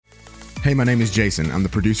Hey, my name is Jason. I'm the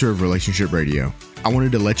producer of Relationship Radio. I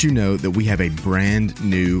wanted to let you know that we have a brand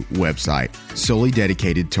new website solely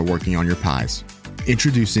dedicated to working on your pies.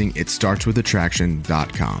 Introducing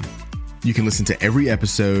itstartswithattraction.com. You can listen to every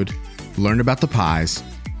episode, learn about the pies,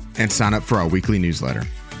 and sign up for our weekly newsletter.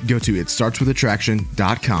 Go to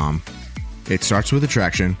itstartswithattraction.com. It starts with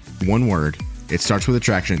attraction, one word,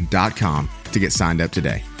 itstartswithattraction.com to get signed up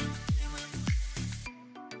today.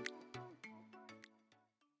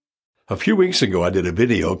 A few weeks ago, I did a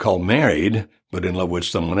video called Married, but in Love with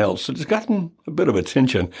Someone Else. It has gotten a bit of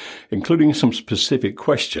attention, including some specific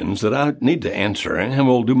questions that I need to answer, and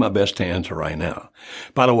will do my best to answer right now.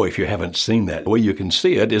 By the way, if you haven't seen that, the way you can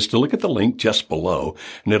see it is to look at the link just below,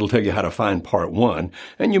 and it'll tell you how to find part one,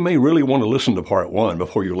 and you may really want to listen to part one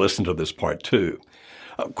before you listen to this part two.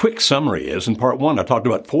 A quick summary is, in part one, I talked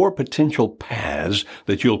about 4 potential paths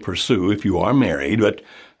that you'll pursue if you are married, but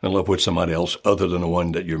in love with somebody else other than the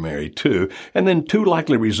one that you're married to, and then 2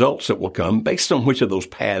 likely results that will come based on which of those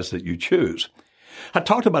paths that you choose. I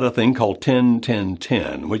talked about a thing called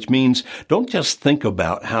 10-10-10, which means don't just think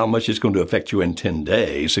about how much it's going to affect you in 10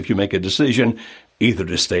 days if you make a decision either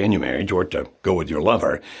to stay in your marriage or to go with your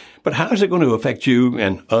lover, but how is it going to affect you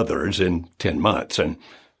and others in 10 months and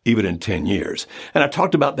even in 10 years. And I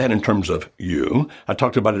talked about that in terms of you. I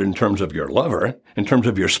talked about it in terms of your lover, in terms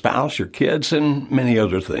of your spouse, your kids, and many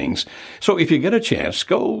other things. So if you get a chance,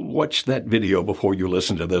 go watch that video before you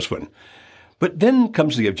listen to this one. But then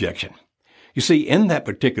comes the objection. You see, in that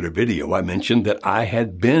particular video, I mentioned that I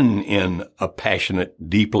had been in a passionate,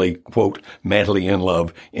 deeply, quote, madly in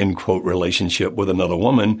love, end quote, relationship with another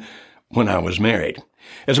woman when I was married.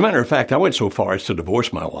 As a matter of fact, I went so far as to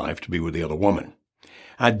divorce my wife to be with the other woman.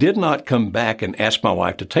 I did not come back and ask my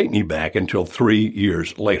wife to take me back until 3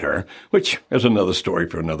 years later, which is another story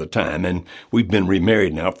for another time, and we've been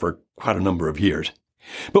remarried now for quite a number of years.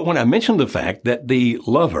 But when I mentioned the fact that the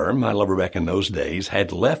lover, my lover back in those days,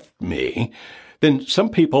 had left me, then some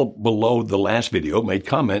people below the last video made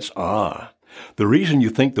comments, the reason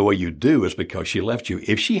you think the way you do is because she left you.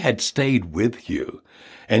 If she had stayed with you,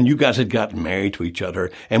 and you guys had gotten married to each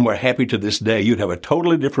other, and were happy to this day, you'd have a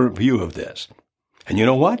totally different view of this. And you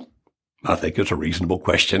know what? I think it's a reasonable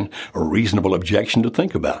question, a reasonable objection to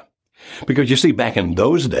think about. Because you see, back in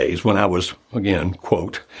those days when I was, again,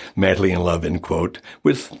 quote, madly in love, end quote,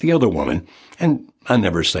 with the other woman, and I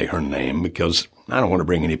never say her name because I don't want to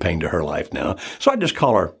bring any pain to her life now, so I just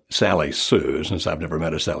call her Sally Sue, since I've never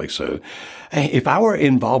met a Sally Sue. If I were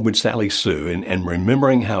involved with Sally Sue and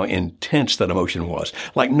remembering how intense that emotion was,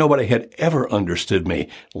 like nobody had ever understood me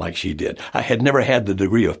like she did. I had never had the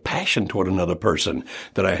degree of passion toward another person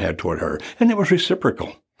that I had toward her, and it was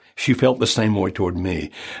reciprocal. She felt the same way toward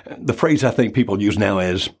me. The phrase I think people use now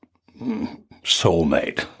is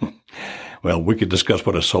soulmate. Well, we could discuss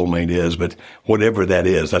what a soulmate is, but whatever that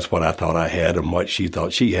is, that's what I thought I had and what she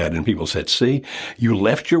thought she had. And people said, see, you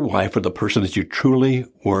left your wife for the person that you truly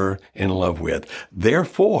were in love with.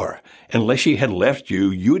 Therefore, unless she had left you,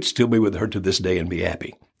 you would still be with her to this day and be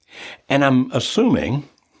happy. And I'm assuming,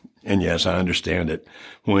 and yes, I understand it,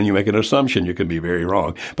 when you make an assumption, you can be very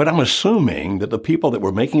wrong. But I'm assuming that the people that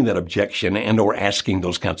were making that objection and or asking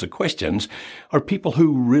those kinds of questions are people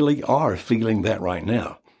who really are feeling that right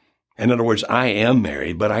now. In other words, I am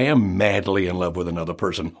married, but I am madly in love with another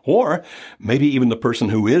person. Or maybe even the person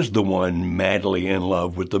who is the one madly in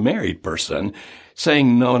love with the married person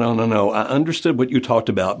saying, no, I understood what you talked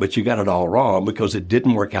about, but you got it all wrong because it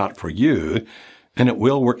didn't work out for you, and it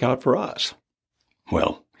will work out for us.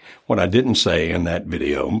 Well, what I didn't say in that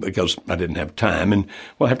video, because I didn't have time, and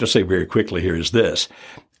what I have to say very quickly here is this.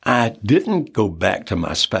 I didn't go back to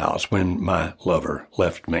my spouse when my lover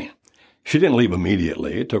left me. She didn't leave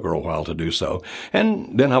immediately. It took her a while to do so.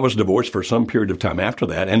 And then I was divorced for some period of time after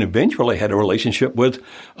that and eventually had a relationship with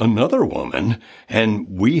another woman, and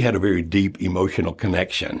we had a very deep emotional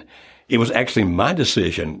connection. It was actually my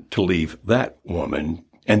decision to leave that woman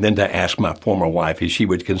and then to ask my former wife if she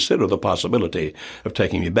would consider the possibility of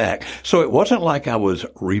taking me back. So it wasn't like I was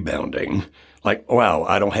rebounding, like, wow,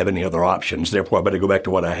 I don't have any other options, therefore I better go back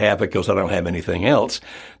to what I have because I don't have anything else.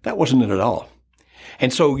 That wasn't it at all.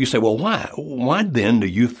 And so you say, well, why? Why then do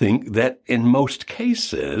you think that in most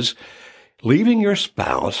cases, leaving your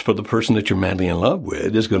spouse for the person that you're madly in love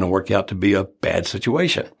with is going to work out to be a bad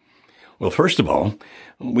situation? Well, first of all,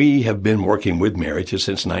 we have been working with marriages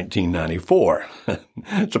since 1994.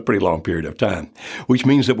 It's a pretty long period of time, which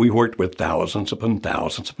means that we've worked with thousands upon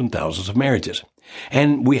thousands upon thousands of marriages.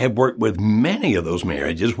 And we have worked with many of those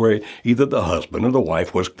marriages where either the husband or the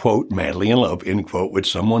wife was, quote, madly in love, end quote, with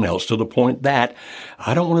someone else to the point that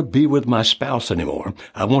I don't want to be with my spouse anymore.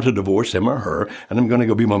 I want to divorce him or her, and I'm going to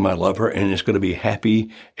go be with my lover, and it's going to be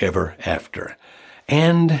happy ever after.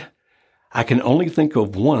 And I can only think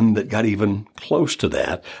of one that got even close to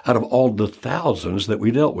that out of all the thousands that we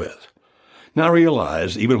dealt with. Now I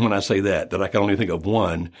realize, even when I say that I can only think of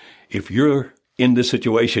one. If you're in this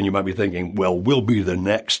situation, you might be thinking, well, we'll be the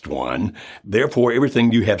next one. Therefore,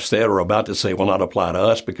 everything you have said or about to say will not apply to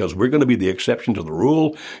us because we're going to be the exception to the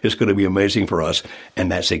rule. It's going to be amazing for us. And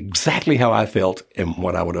that's exactly how I felt and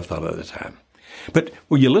what I would have thought at the time. But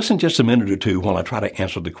will you listen just a minute or two while I try to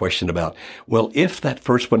answer the question about, well, if that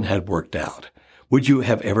first one had worked out, would you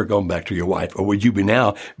have ever gone back to your wife, or would you be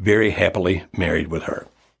now very happily married with her?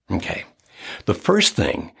 Okay. The first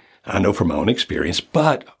thing I know from my own experience,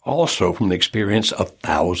 but also from the experience of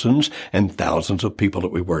thousands and thousands of people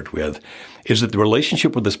that we worked with, is that the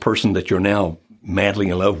relationship with this person that you're now madly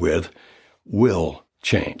in love with will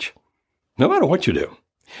change, no matter what you do.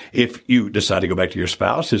 If you decide to go back to your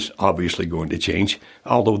spouse, it's obviously going to change,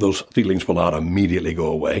 although those feelings will not immediately go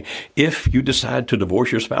away. If you decide to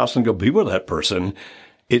divorce your spouse and go be with that person,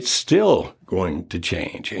 it's still going to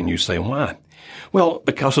change. And you say, why? Well,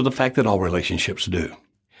 because of the fact that all relationships do.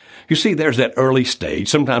 You see, there's that early stage,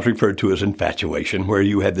 sometimes referred to as infatuation, where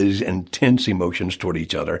you have these intense emotions toward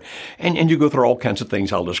each other, and you go through all kinds of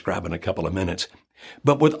things I'll describe in a couple of minutes.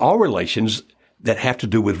 But with all relations that have to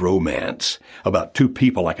do with romance, about two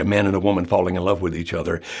people like a man and a woman falling in love with each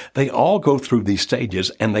other, they all go through these stages,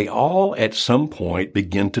 and they all at some point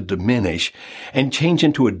begin to diminish and change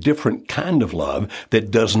into a different kind of love that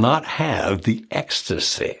does not have the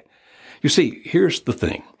ecstasy. You see, here's the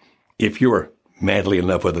thing. If you're madly in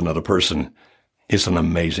love with another person, it's an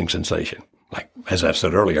amazing sensation. Like, as I've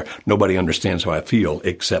said earlier, nobody understands how I feel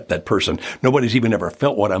except that person. Nobody's even ever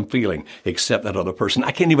felt what I'm feeling except that other person.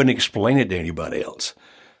 I can't even explain it to anybody else.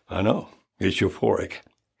 I know. It's euphoric.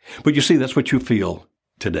 But you see, that's what you feel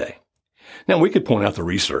today. Now, we could point out the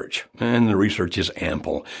research, and the research is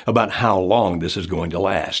ample about how long this is going to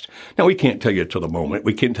last. Now, we can't tell you to the moment.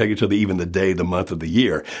 We can't tell you to even the day, the month, of the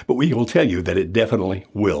year. But we will tell you that it definitely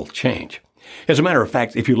will change. As a matter of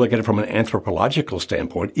fact, if you look at it from an anthropological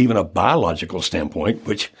standpoint, even a biological standpoint,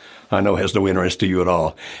 which I know has no interest to you at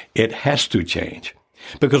all, it has to change.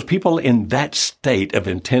 Because people in that state of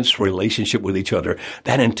intense relationship with each other,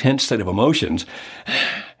 that intense state of emotions,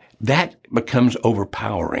 that becomes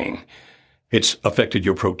overpowering. It's affected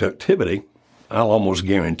your productivity. I'll almost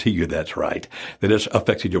guarantee you that's right, that it's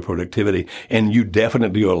affected your productivity. And you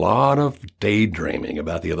definitely do a lot of daydreaming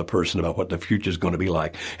about the other person, about what the future is going to be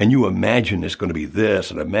like. And you imagine it's going to be this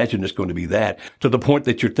and imagine it's going to be that, to the point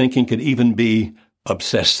that your thinking could even be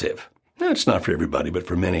obsessive. Now, it's not for everybody, but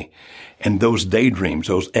for many. And those daydreams,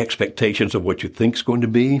 those expectations of what you think is going to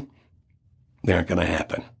be, they aren't going to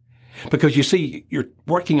happen. Because you see, you're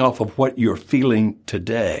working off of what you're feeling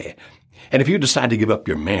today. And if you decide to give up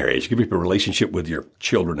your marriage, give up your relationship with your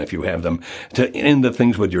children if you have them, to end the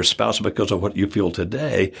things with your spouse because of what you feel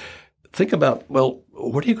today, think about, well,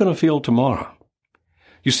 what are you going to feel tomorrow?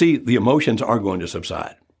 You see, the emotions are going to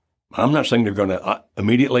subside. I'm not saying they're going to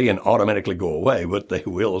immediately and automatically go away, but they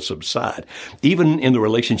will subside. Even in the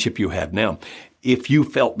relationship you have now, if you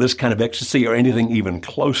felt this kind of ecstasy or anything even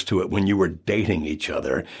close to it when you were dating each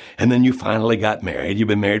other, and then you finally got married, you've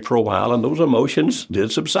been married for a while, and those emotions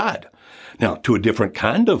did subside. Now, to a different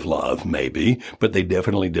kind of love, maybe, but they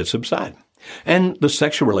definitely did subside. And the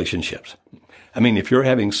sexual relationships. I mean, if you're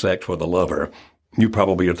having sex with a lover, you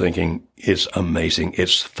probably are thinking, it's amazing,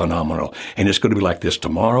 it's phenomenal, and it's going to be like this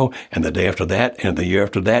tomorrow, and the day after that, and the year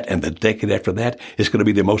after that, and the decade after that. It's going to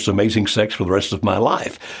be the most amazing sex for the rest of my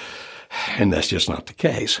life. And that's just not the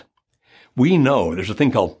case. We know there's a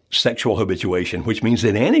thing called sexual habituation, which means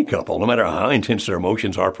that any couple, no matter how intense their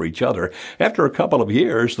emotions are for each other, after a couple of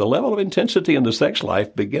years, the level of intensity in the sex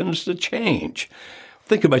life begins to change.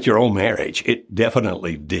 Think about your own marriage. It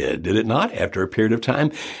definitely did it not, after a period of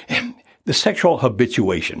time? The sexual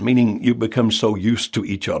habituation, meaning you become so used to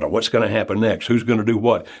each other. What's going to happen next? Who's going to do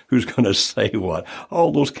what? Who's going to say what?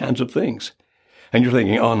 All those kinds of things. And you're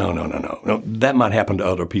thinking, oh, no, that might happen to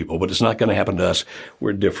other people, but it's not going to happen to us.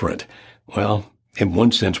 We're different. Well, in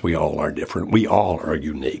one sense, we all are different. We all are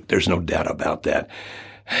unique. There's no doubt about that.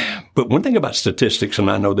 But one thing about statistics, and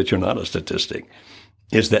I know that you're not a statistic,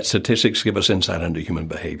 is that statistics give us insight into human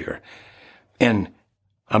behavior. And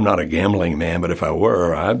I'm not a gambling man, but if I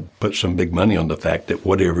were, I'd put some big money on the fact that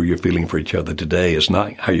whatever you're feeling for each other today is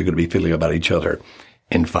not how you're going to be feeling about each other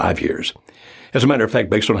in 5 years. As a matter of fact,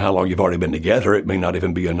 based on how long you've already been together, it may not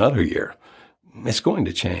even be another year. It's going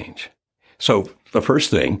to change. So the first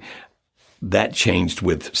thing, that changed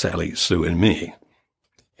with Sally, Sue, and me.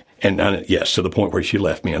 And yes, to the point where she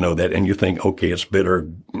left me, I know that. And you think, okay, it's bitter,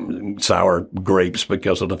 sour grapes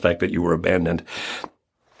because of the fact that you were abandoned.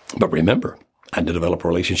 But remember, I had to develop a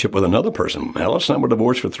relationship with another person. Alice and I were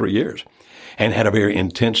divorced for 3 years and had a very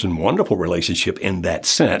intense and wonderful relationship in that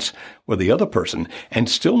sense with the other person, and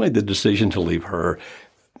still made the decision to leave her,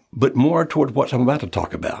 but more toward what I'm about to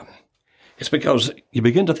talk about. It's because you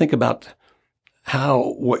begin to think about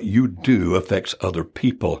how what you do affects other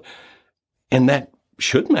people, and that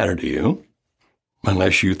should matter to you,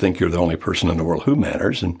 unless you think you're the only person in the world who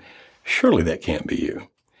matters, and surely that can't be you.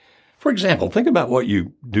 For example, think about what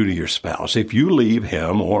you do to your spouse. If you leave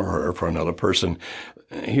him or her for another person,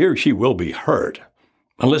 he or she will be hurt.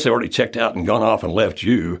 Unless they already checked out and gone off and left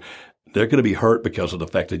you, they're going to be hurt because of the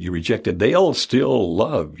fact that you rejected. They'll still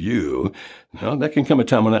love you. Now, that can come a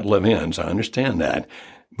time when that love ends. I understand that.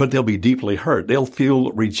 But they'll be deeply hurt. They'll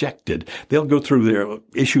feel rejected. They'll go through their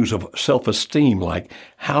issues of self-esteem, like,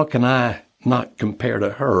 how can I not compare to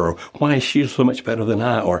her? Or why is she so much better than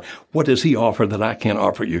I? Or what does he offer that I can't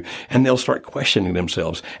offer you? And they'll start questioning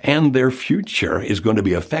themselves. And their future is going to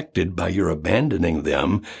be affected by your abandoning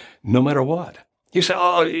them no matter what. You say,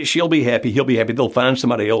 oh, she'll be happy. He'll be happy. They'll find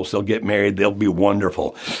somebody else. They'll get married. They'll be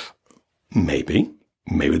wonderful. Maybe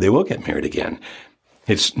they will get married again.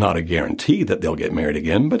 It's not a guarantee that they'll get married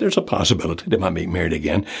again, but there's a possibility they might be married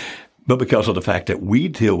again. But because of the fact that we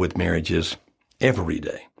deal with marriages every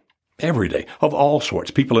day, of all sorts,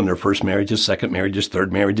 people in their first marriages, second marriages,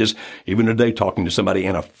 third marriages, even today talking to somebody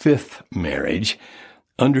in a fifth marriage,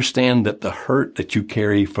 understand that the hurt that you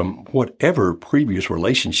carry from whatever previous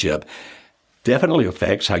relationship definitely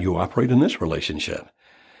affects how you operate in this relationship.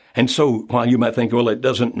 And so while you might think, well, it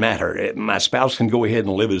doesn't matter. My spouse can go ahead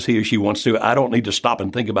and live as he or she wants to. I don't need to stop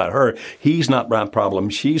and think about her. He's not my problem.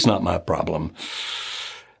 She's not my problem.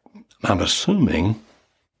 I'm assuming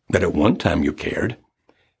that at one time you cared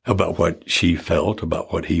about what she felt,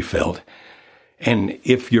 about what he felt. And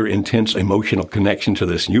if your intense emotional connection to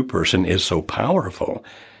this new person is so powerful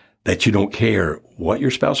that you don't care what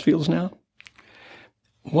your spouse feels now,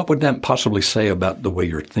 what would that possibly say about the way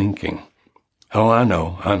you're thinking? Oh, I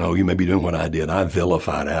know. You may be doing what I did. I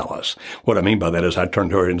vilified Alice. What I mean by that is I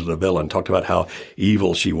turned her into the villain, talked about how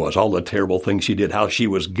evil she was, all the terrible things she did, how she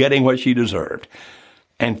was getting what she deserved,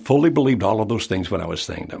 and fully believed all of those things when I was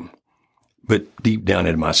saying them. But deep down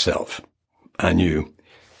in myself, I knew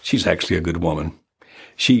she's actually a good woman.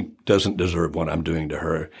 She doesn't deserve what I'm doing to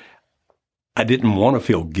her. I didn't want to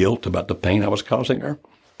feel guilt about the pain I was causing her.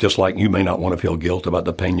 Just like you may not want to feel guilt about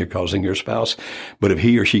the pain you're causing your spouse. But if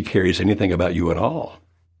he or she cares anything about you at all,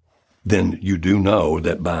 then you do know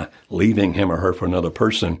that by leaving him or her for another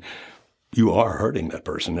person, you are hurting that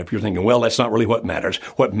person. If you're thinking, well, that's not really what matters.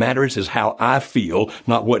 What matters is how I feel,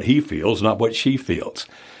 not what he feels, not what she feels.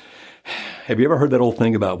 Have you ever heard that old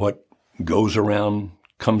thing about what goes around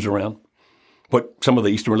comes around? What some of the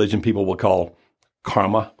Eastern religion people will call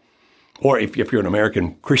karma. Or if you're an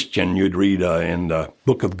American Christian, you'd read in the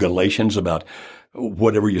book of Galatians about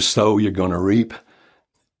whatever you sow, you're going to reap.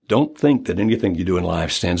 Don't think that anything you do in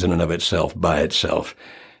life stands in and of itself by itself,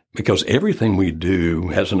 because everything we do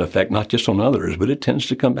has an effect not just on others, but it tends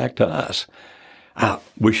to come back to us. I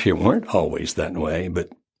wish it weren't always that way, but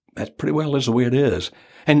that pretty well is the way it is.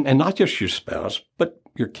 And not just your spouse, but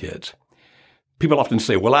your kids. People often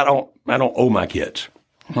say, well, I don't owe my kids.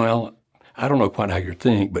 Well, I don't know quite how you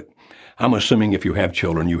think, but I'm assuming if you have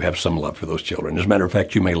children, you have some love for those children. As a matter of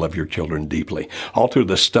fact, you may love your children deeply. All through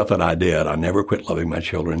the stuff that I did, I never quit loving my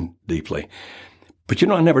children deeply. But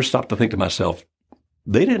I never stopped to think to myself,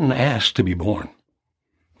 they didn't ask to be born.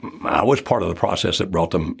 I was part of the process that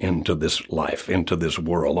brought them into this life, into this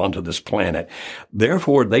world, onto this planet.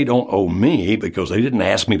 Therefore, they don't owe me because they didn't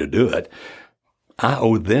ask me to do it. I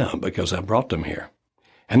owe them because I brought them here.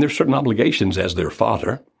 And there's certain obligations as their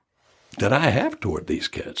father that I have toward these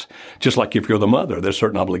kids. Just like if you're the mother, there's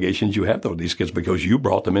certain obligations you have toward these kids because you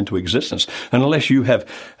brought them into existence. And unless you have,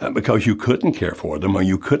 because you couldn't care for them or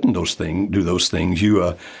you couldn't do those things,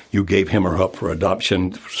 you gave him or her up for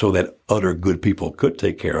adoption so that other good people could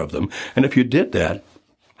take care of them. And if you did that,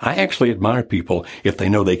 I actually admire people if they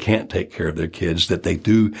know they can't take care of their kids, that they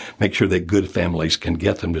do make sure that good families can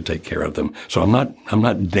get them to take care of them. So I'm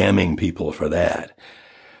not damning people for that.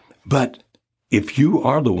 But if you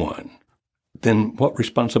are the one, then what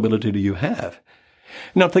responsibility do you have?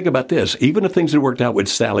 Now think about this. Even if things had worked out with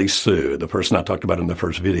Sally Sue, the person I talked about in the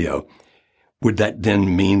first video, would that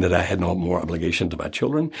then mean that I had no more obligation to my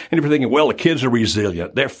children? And if you're thinking, well, the kids are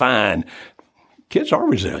resilient, they're fine. Kids are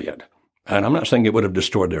resilient. And I'm not saying it would have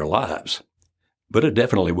destroyed their lives, but it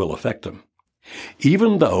definitely will affect them.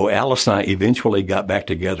 Even though Alice and I eventually got back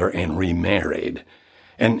together and remarried,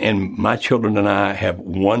 and my children and I have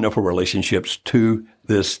wonderful relationships to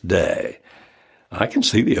this day, I can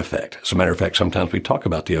see the effect. As a matter of fact, sometimes we talk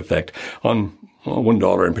about the effect on one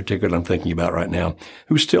daughter in particular I'm thinking about right now,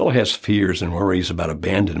 who still has fears and worries about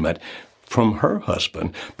abandonment from her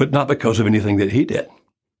husband, but not because of anything that he did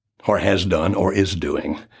or has done or is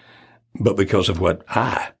doing, but because of what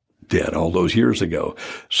I did all those years ago.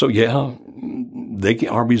 So yeah, they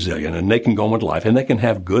are resilient and they can go on with life and they can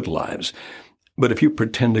have good lives. But if you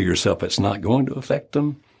pretend to yourself it's not going to affect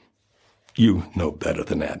them, you know better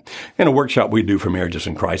than that. In a workshop we do for marriages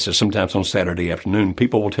in crisis, sometimes on Saturday afternoon,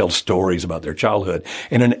 people will tell stories about their childhood,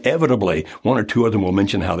 and inevitably one or two of them will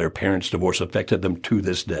mention how their parents' divorce affected them to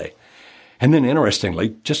this day. And then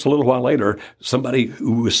interestingly, just a little while later, somebody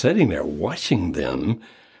who was sitting there watching them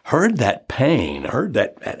heard that pain, heard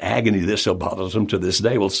that agony that still bothers them to this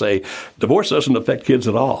day, will say, divorce doesn't affect kids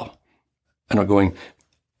at all. And I'm going,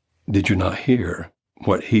 did you not hear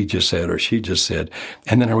what he just said or she just said?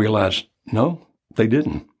 And then I realized, no, they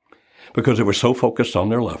didn't, because they were so focused on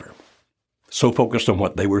their lover, so focused on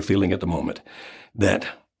what they were feeling at the moment, that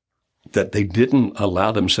they didn't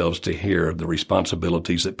allow themselves to hear the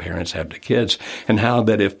responsibilities that parents have to kids and how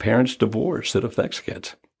that if parents divorce, it affects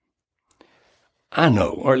kids. I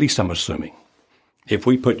know, or at least I'm assuming, if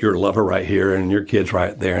we put your lover right here and your kids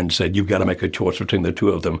right there and said, you've got to make a choice between the two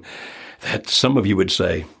of them, that some of you would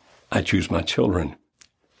say, I choose my children.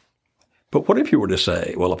 But what if you were to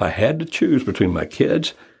say, well, if I had to choose between my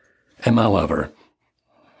kids and my lover,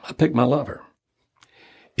 I'd pick my lover.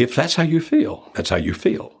 If that's how you feel, that's how you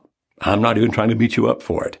feel. I'm not even trying to beat you up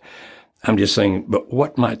for it. I'm just saying, but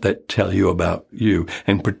what might that tell you about you,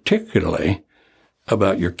 and particularly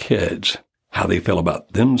about your kids, how they feel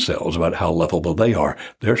about themselves, about how lovable they are,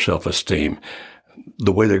 their self-esteem,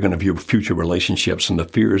 the way they're going to view future relationships, and the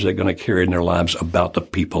fears they're going to carry in their lives about the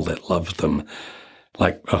people that love them,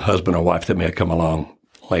 like a husband or wife that may have come along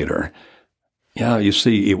later. Yeah, you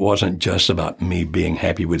see, it wasn't just about me being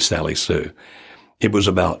happy with Sally Sue. It was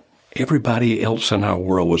about everybody else in our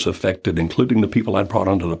world was affected, including the people I'd brought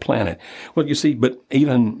onto the planet. Well, you see, but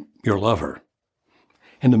even your lover.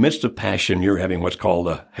 In the midst of passion, you're having what's called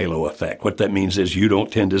a halo effect. What that means is you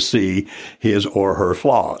don't tend to see his or her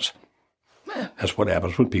flaws. That's what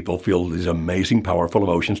happens when people feel these amazing, powerful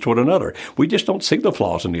emotions toward another. We just don't see the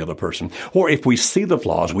flaws in the other person. Or if we see the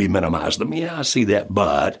flaws, we minimize them. Yeah, I see that,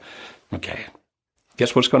 but, okay.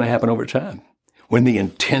 Guess what's going to happen over time? When the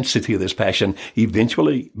intensity of this passion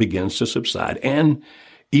eventually begins to subside, and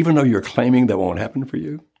even though you're claiming that won't happen for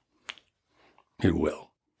you, it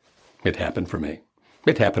will. It happened for me.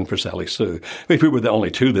 It happened for Sally Sue. If we were the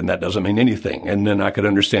only two, then that doesn't mean anything. And then I could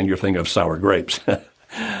understand your thing of sour grapes.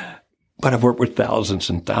 But I've worked with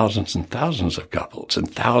thousands and thousands and thousands of couples,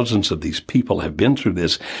 and thousands of these people have been through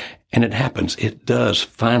this, and it happens. It does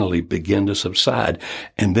finally begin to subside,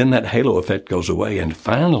 and then that halo effect goes away, and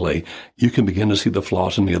finally you can begin to see the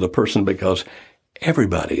flaws in the other person, because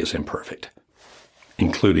everybody is imperfect,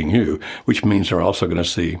 including you, which means they're also going to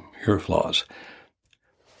see your flaws.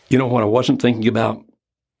 You know, what I wasn't thinking about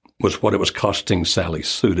was what it was costing Sally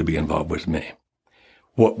Sue to be involved with me.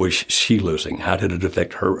 What was she losing? How did it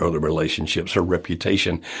affect her other relationships, her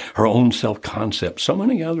reputation, her own self-concept, so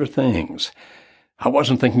many other things? I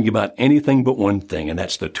wasn't thinking about anything but one thing, and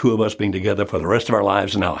that's the two of us being together for the rest of our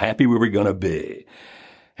lives and how happy we were going to be.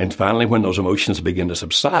 And finally, when those emotions began to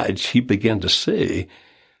subside, she began to see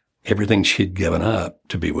everything she'd given up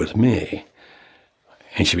to be with me.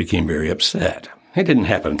 And she became very upset. It didn't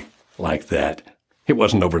happen like that. It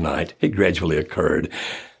wasn't overnight. It gradually occurred.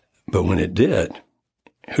 But when it did,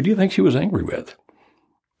 who do you think she was angry with?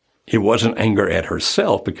 It wasn't anger at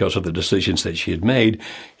herself because of the decisions that she had made.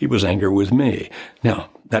 It was anger with me. Now,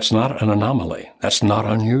 that's not an anomaly. That's not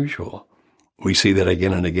unusual. We see that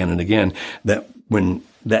again and again and again, that when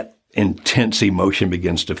that intense emotion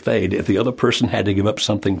begins to fade, if the other person had to give up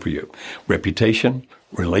something for you, reputation,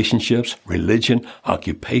 relationships, religion,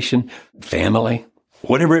 occupation, family,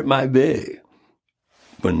 whatever it might be,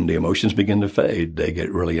 when the emotions begin to fade, they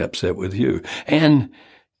get really upset with you. And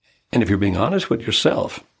if you're being honest with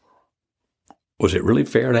yourself, was it really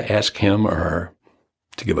fair to ask him or her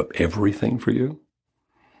to give up everything for you?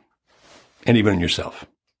 And even yourself.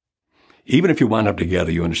 Even if you wind up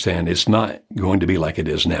together, you understand it's not going to be like it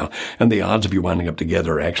is now. And the odds of you winding up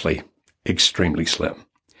together are actually extremely slim.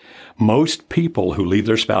 Most people who leave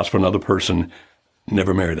their spouse for another person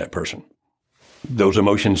never marry that person. Those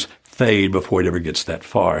emotions fade before it ever gets that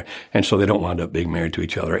far, and so they don't wind up being married to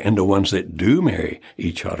each other. And the ones that do marry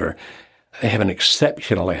each other, they have an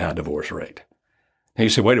exceptionally high divorce rate. And you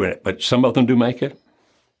say, wait a minute, but some of them do make it?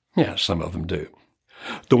 Yeah, some of them do.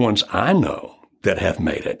 The ones I know that have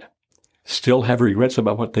made it still have regrets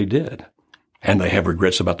about what they did, and they have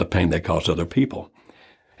regrets about the pain they caused other people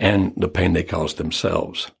and the pain they caused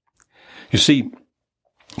themselves. You see,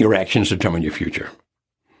 your actions determine your future.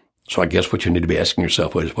 So I guess what you need to be asking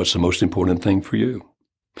yourself is, what's the most important thing for you?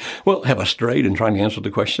 Well, have I strayed in trying to answer the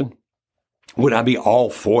question? Would I be all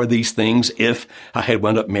for these things if I had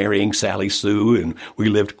wound up marrying Sally Sue and we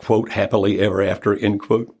lived, quote, happily ever after, end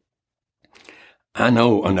quote? I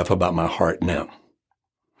know enough about my heart now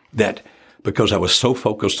that because I was so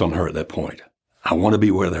focused on her at that point, I want to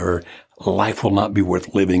be with her. Life will not be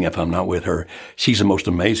worth living if I'm not with her. She's the most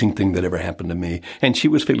amazing thing that ever happened to me. And she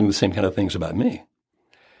was feeling the same kind of things about me.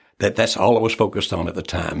 That's all I was focused on at the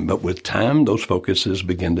time. But with time, those focuses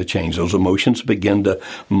begin to change. Those emotions begin to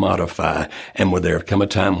modify. And would there have come a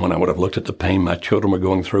time when I would have looked at the pain my children were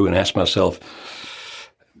going through and asked myself,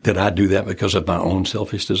 did I do that because of my own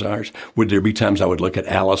selfish desires? Would there be times I would look at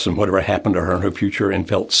Alice and whatever happened to her in her future and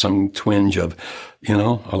felt some twinge of, a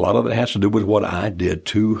lot of it has to do with what I did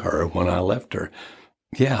to her when I left her.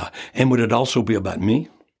 Yeah. And would it also be about me?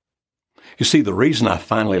 You see, the reason I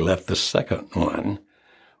finally left the second one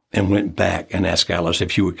and went back and asked Alice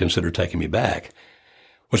if she would consider taking me back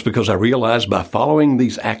was because I realized by following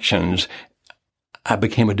these actions, I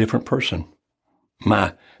became a different person.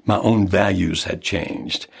 My own values had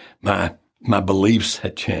changed. My beliefs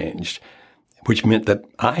had changed, which meant that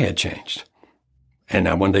I had changed. And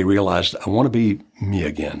I one day realized I want to be me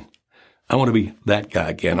again. I want to be that guy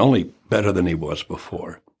again, only better than he was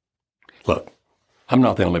before. Look, I'm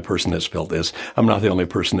not the only person that's felt this. I'm not the only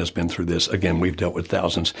person that's been through this. Again, we've dealt with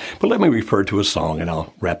thousands. But let me refer to a song, and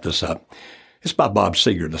I'll wrap this up. It's by Bob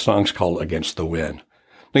Seger. The song's called Against the Wind.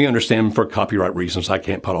 Now, you understand, for copyright reasons, I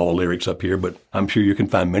can't put all the lyrics up here, but I'm sure you can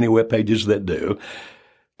find many web pages that do.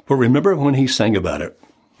 But remember when he sang about it?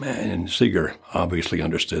 Man, Seeger obviously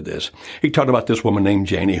understood this. He talked about this woman named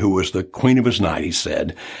Janie, who was the queen of his night, he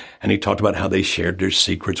said. And he talked about how they shared their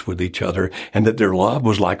secrets with each other and that their love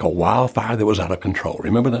was like a wildfire that was out of control.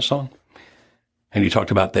 Remember that song? And he talked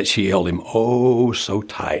about that she held him oh so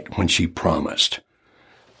tight when she promised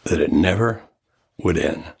that it never would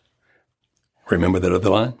end. Remember that other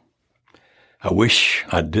line? I wish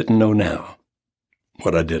I didn't know now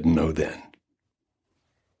what I didn't know then.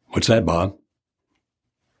 What's that, Bob?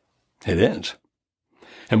 It ends.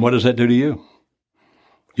 And what does that do to you?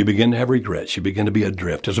 You begin to have regrets. You begin to be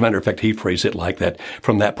adrift. As a matter of fact, he phrased it like that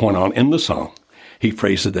from that point on in the song. He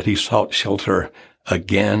phrased it that he sought shelter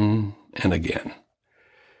again and again.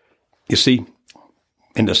 You see,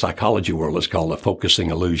 in the psychology world, it's called a focusing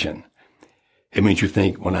illusion. It means you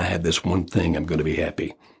think, when I have this one thing, I'm going to be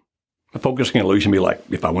happy. A focusing illusion be like,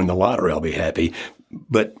 if I win the lottery, I'll be happy.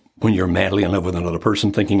 But when you're madly in love with another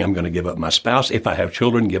person, thinking I'm going to give up my spouse, if I have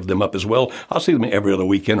children, give them up as well. I'll see them every other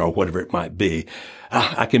weekend or whatever it might be.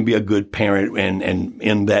 I can be a good parent and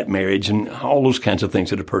end that marriage and all those kinds of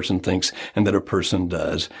things that a person thinks and that a person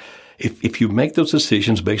does. If you make those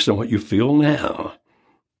decisions based on what you feel now,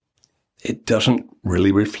 it doesn't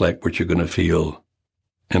really reflect what you're going to feel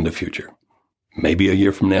in the future. Maybe a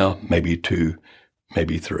year from now, maybe 2,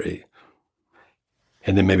 maybe 3.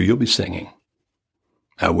 And then maybe you'll be singing,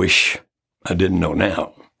 I wish I didn't know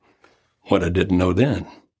now what I didn't know then.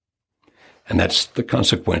 And that's the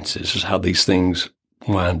consequences, is how these things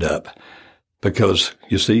wind up. Because,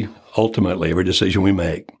 you see, ultimately, every decision we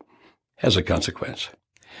make has a consequence.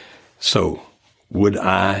 So would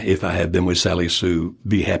I, if I had been with Sally Sue,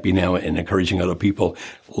 be happy now and encouraging other people?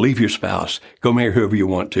 Leave your spouse. Go marry whoever you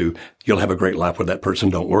want to. You'll have a great life with that person.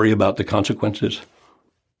 Don't worry about the consequences.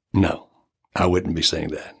 No, I wouldn't be saying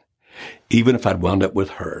that. Even if I'd wound up with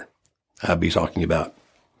her, I'd be talking about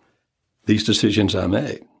these decisions I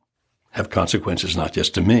made have consequences not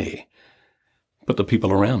just to me, but the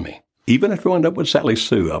people around me. Even if I wound up with Sally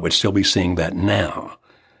Sue, I would still be seeing that now.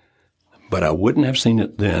 But I wouldn't have seen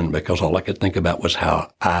it then because all I could think about was how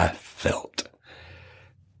I felt.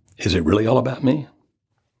 Is it really all about me?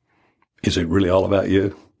 Is it really all about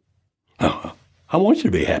you? Oh, I want you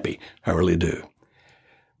to be happy. I really do.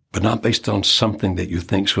 But not based on something that you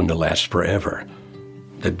think is going to last forever.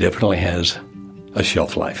 That definitely has a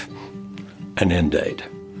shelf life, an end date.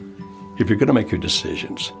 If you're going to make your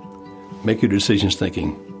decisions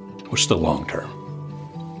thinking, what's the long term?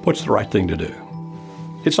 What's the right thing to do?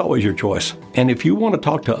 It's always your choice. And if you want to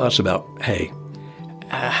talk to us about, hey,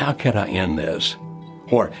 how could I end this?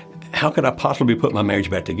 Or how could I possibly put my marriage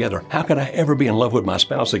back together? How could I ever be in love with my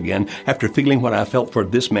spouse again after feeling what I felt for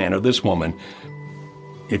this man or this woman?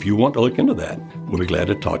 If you want to look into that, we'll be glad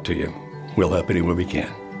to talk to you. We'll help any way we can.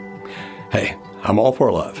 Hey, I'm all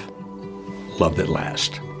for love. Love that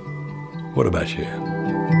lasts. What about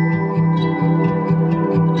you?